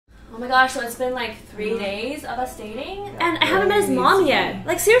gosh, so it's been like 3 days of us dating, and I haven't met his mom yet.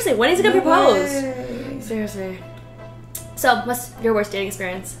 Like seriously, when is he gonna propose? Seriously. So, what's your worst dating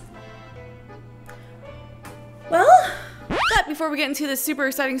experience? Well, before we get into this super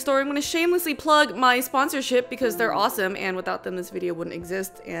exciting story, I'm going to shamelessly plug my sponsorship because they're awesome, and without them this video wouldn't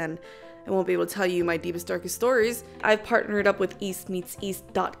exist and I won't be able to tell you my deepest, darkest stories. I've partnered up with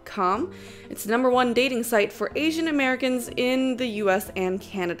EastMeetEast.com. It's the #1 dating site for Asian Americans in the US and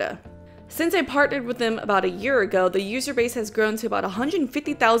Canada. Since I partnered with them about a year ago, the user base has grown to about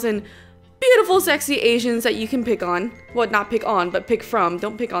 150,000 beautiful, sexy Asians that you can pick on. Well, not pick on, but pick from.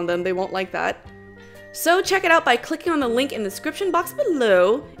 Don't pick on them, they won't like that. So check it out by clicking on the link in the description box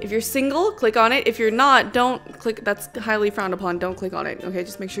below. If you're single, click on it. If you're not, don't click. That's highly frowned upon. Don't click on it. Okay,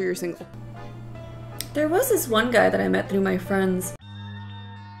 just make sure you're single. There was this one guy that I met through my friends.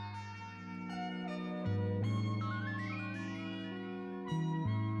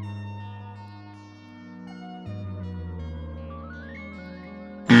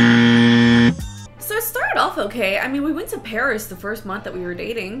 So it started off okay. I mean, we went to Paris the first month that we were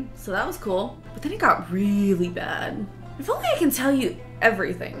dating, so that was cool. But then it got really bad. If only I can tell you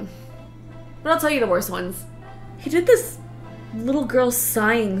everything. But I'll tell you the worst ones. He did this little girl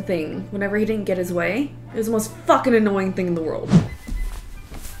sighing thing whenever he didn't get his way. It was the most fucking annoying thing in the world.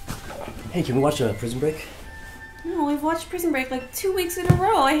 Hey, can we watch Prison Break? No, we've watched Prison Break like 2 weeks in a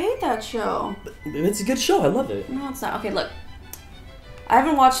row. I hate that show. But it's a good show. I love it. No, it's not. Okay, look. I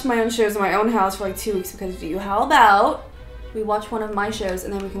haven't watched my own shows in my own house for like 2 weeks because of you. How about we watch one of my shows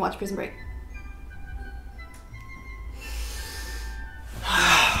and then we can watch Prison Break?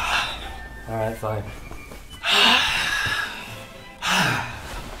 Alright, fine.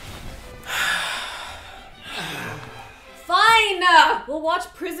 Fine! We'll watch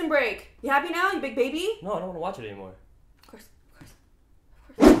Prison Break. You happy now, you big baby? No, I don't want to watch it anymore. Of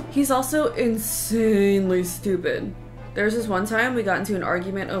course. He's also insanely stupid. There's this one time we got into an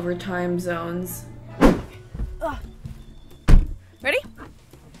argument over time zones. Ready?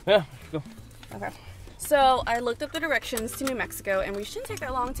 Yeah, go. Okay. So I looked up the directions to New Mexico, and we shouldn't take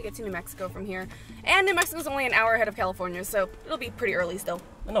that long to get to New Mexico from here. And New Mexico's only an hour ahead of California, so it'll be pretty early still.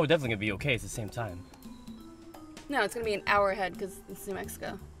 I know we're definitely gonna be okay. It's the same time. No, it's gonna be an hour ahead because it's New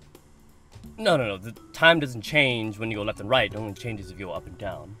Mexico. No. The time doesn't change when you go left and right. It only changes if you go up and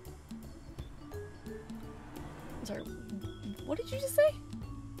down. I'm sorry. What did you just say?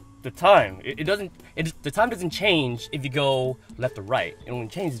 The time. The time doesn't change if you go left or right. It only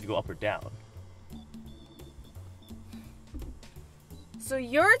changes if you go up or down. So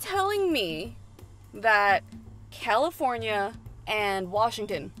you're telling me that California and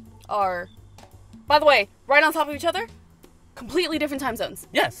Washington are, by the way, right on top of each other? Completely different time zones.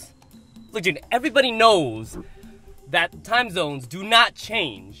 Yes. Look, Gina, everybody knows that time zones do not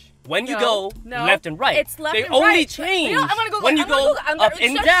change when you go left and right. It's left they and only right. change I'm gonna Google when you go up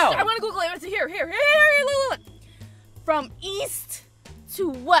and down. I'm gonna Google it. It's here, look. From east to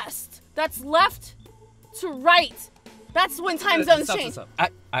west. That's left to right. That's when time zones change. Stop.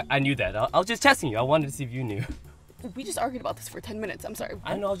 I knew that. I was just testing you. I wanted to see if you knew. We just argued about this for 10 minutes. I'm sorry.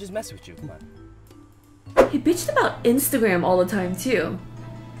 I know. I was just messing with you. Come on. He bitched about Instagram all the time too.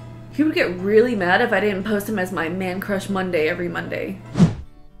 He would get really mad if I didn't post him as my man crush Monday every Monday.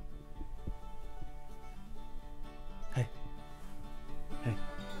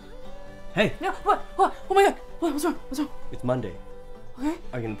 Hey. No, what? Oh my god. What's wrong? It's Monday. Okay.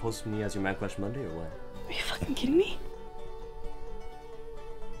 Are you gonna post me as your man crush Monday or what? Are you fucking kidding me?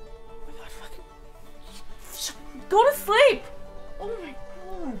 Oh my god, fucking... Go to sleep! Oh my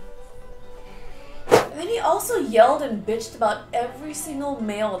god. And then he also yelled and bitched about every single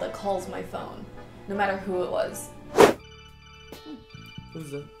male that calls my phone. No matter who it was.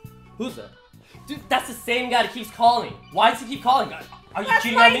 Who's that? Dude, that's the same guy that keeps calling. Why does he keep calling? Are you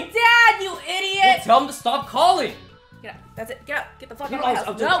cheating on me? That's my dad, you idiot! Well, tell him to stop calling! Get out. That's it. Get out. Get the fuck No, out of my house.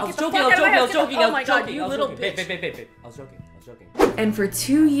 I was joking. Oh my god, you little bitch. Babe. I was joking. And for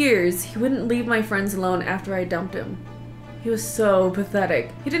 2 years, he wouldn't leave my friends alone after I dumped him. He was so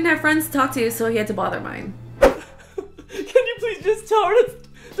pathetic. He didn't have friends to talk to, so he had to bother mine. Can you please just tell her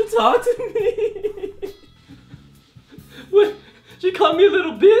to talk to me? Wait, she called me a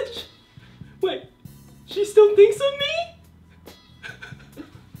little bitch? Wait, she still thinks of me?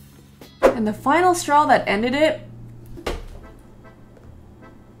 And the final straw that ended it,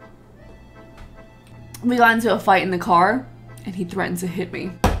 we got into a fight in the car, and he threatened to hit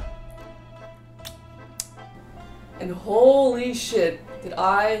me. And holy shit, did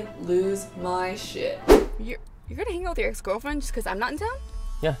I lose my shit. You're gonna hang out with your ex-girlfriend just because I'm not in town?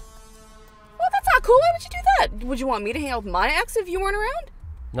 Yeah. Well, that's not cool. Why would you do that? Would you want me to hang out with my ex if you weren't around?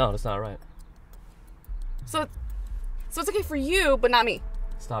 No, that's not right. So it's okay for you, but not me.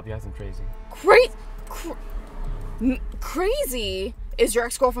 Stop, you're acting crazy. Crazy is your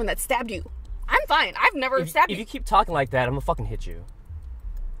ex-girlfriend that stabbed you. I'm fine. I've never stabbed you. If you keep talking like that, I'm gonna fucking hit you.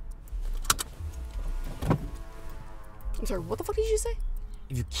 I'm sorry, what the fuck did you say?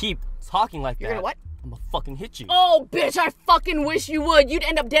 If you keep talking like that, You're gonna what? I'm gonna fucking hit you. Oh, bitch, I fucking wish you would. You'd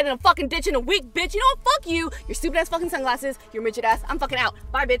end up dead in a fucking ditch in a week, bitch. You know what? Fuck you. Your stupid ass fucking sunglasses. Your midget ass. I'm fucking out.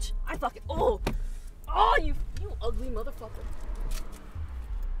 Bye, bitch. I fucking... Oh, you ugly motherfucker.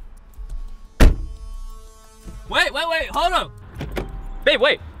 Wait, hold on. Babe,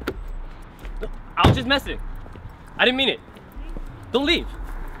 wait. I was just messing. I didn't mean it. Don't leave.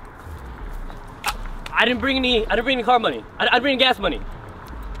 I didn't bring any car money. I didn't bring any gas money.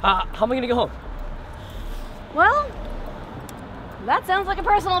 How am I gonna get home? Well, that sounds like a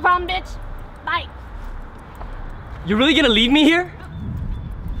personal problem, bitch. Bye. You're really gonna leave me here?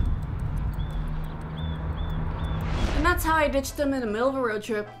 And that's how I ditched them in the middle of a road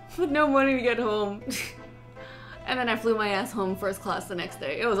trip with no money to get home. And then I flew my ass home first class the next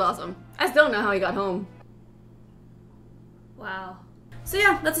day. It was awesome. I still don't know how he got home. Wow. So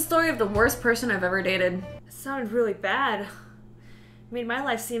yeah, that's the story of the worst person I've ever dated. It sounded really bad. It made my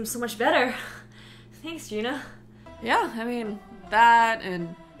life seem so much better. Thanks, Gina. Yeah, I mean, that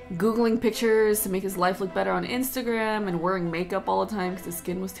and Googling pictures to make his life look better on Instagram and wearing makeup all the time because his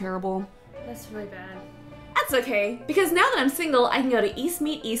skin was terrible. That's really bad. That's okay, because now that I'm single, I can go to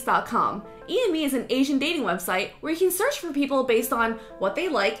EastMeetEast.com. E&Me is an Asian dating website where you can search for people based on what they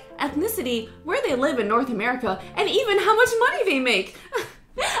like, ethnicity, where they live in North America, and even how much money they make.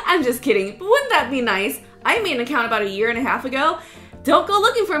 I'm just kidding, but wouldn't that be nice? I made an account about 1.5 years ago. Don't go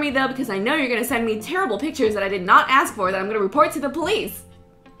looking for me though, because I know you're going to send me terrible pictures that I did not ask for that I'm going to report to the police.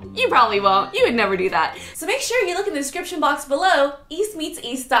 You probably won't. You would never do that. So make sure you look in the description box below,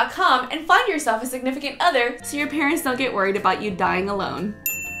 EastMeetsEast.com, and find yourself a significant other so your parents don't get worried about you dying alone.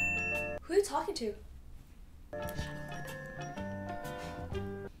 Who are you talking to? That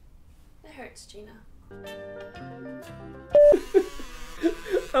hurts, Gina.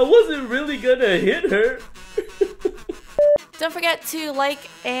 I wasn't really gonna hit her. Don't forget to like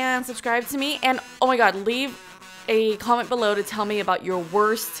and subscribe to me, and oh my god, leave a comment below to tell me about your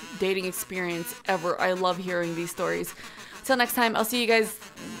worst dating experience ever. I love hearing these stories. Till next time, I'll see you guys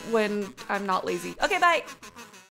when I'm not lazy. Okay, bye!